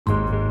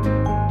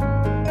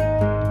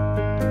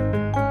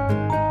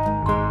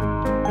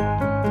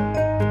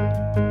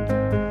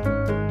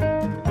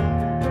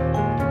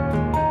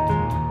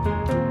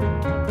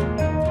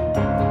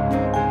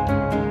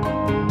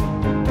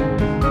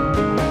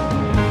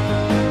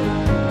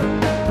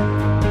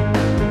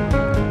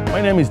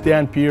name is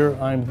Dan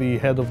Pierre. I'm the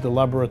head of the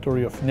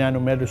Laboratory of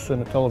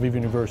Nanomedicine at Tel Aviv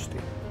University.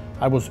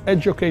 I was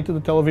educated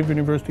at Tel Aviv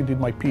University, did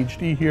my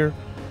PhD here,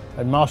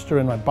 a master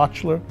and my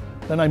bachelor.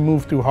 Then I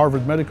moved to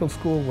Harvard Medical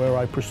School where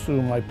I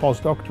pursued my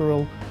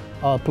postdoctoral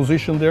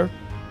position there.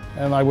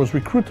 And I was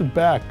recruited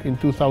back in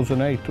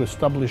 2008 to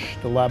establish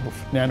the lab of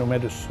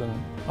nanomedicine.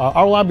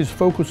 Our lab is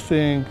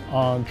focusing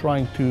on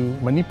trying to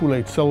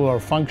manipulate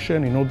cellular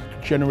function in order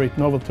to generate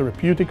novel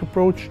therapeutic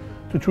approach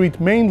to treat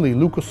mainly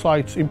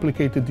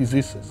leukocytes-implicated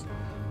diseases.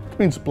 It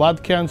means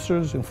blood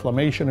cancers,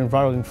 inflammation, and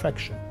viral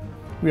infection.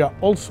 We are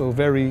also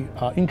very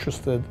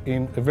interested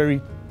in a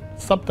very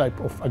subtype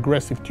of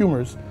aggressive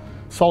tumors,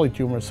 solid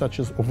tumors such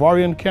as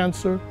ovarian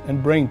cancer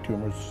and brain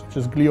tumors such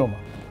as glioma.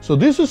 So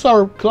this is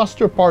our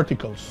cluster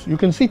particles. You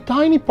can see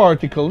tiny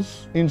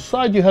particles.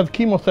 Inside you have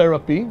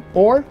chemotherapy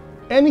or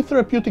any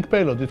therapeutic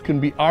payload. It can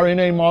be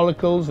RNA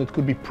molecules, it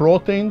could be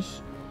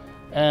proteins.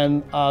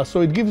 And so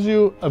it gives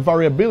you a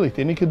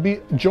variability, and it could be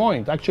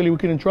joined. Actually, we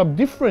can interrupt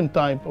different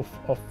type of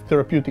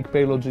therapeutic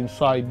payloads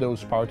inside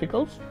those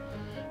particles.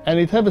 And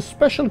it have a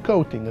special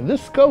coating, and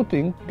this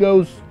coating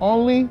goes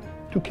only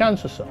to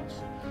cancer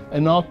cells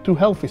and not to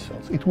healthy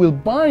cells. It will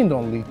bind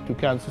only to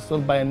cancer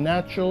cells by a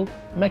natural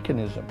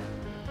mechanism.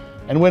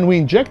 And when we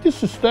inject it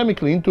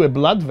systemically into a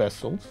blood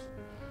vessels,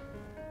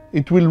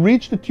 it will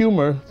reach the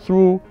tumor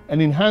through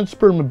an enhanced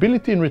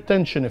permeability and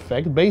retention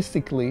effect.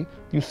 Basically,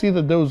 you see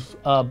that those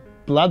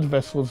blood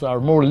vessels are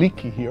more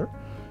leaky here,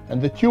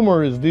 and the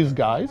tumor is these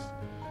guys.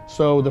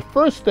 So the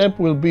first step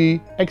will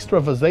be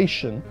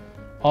extravasation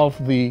of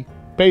the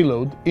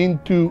payload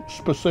into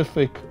the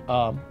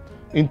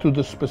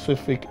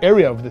specific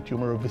area of the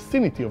tumor or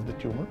vicinity of the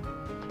tumor.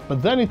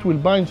 But then it will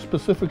bind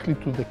specifically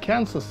to the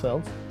cancer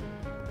cells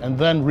and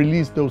then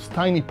release those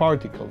tiny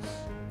particles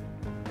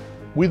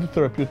with the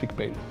therapeutic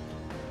payload.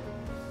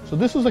 So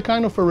this is a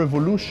kind of a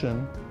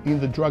revolution in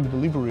the drug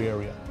delivery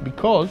area,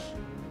 because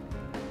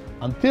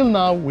until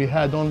now we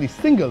had only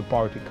single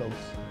particles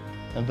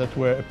and that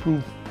were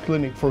approved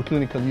for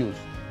clinical use.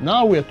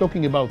 Now we are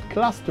talking about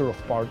cluster of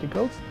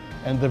particles,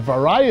 and the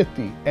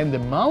variety and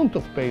amount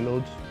of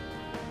payloads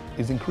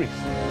is increased.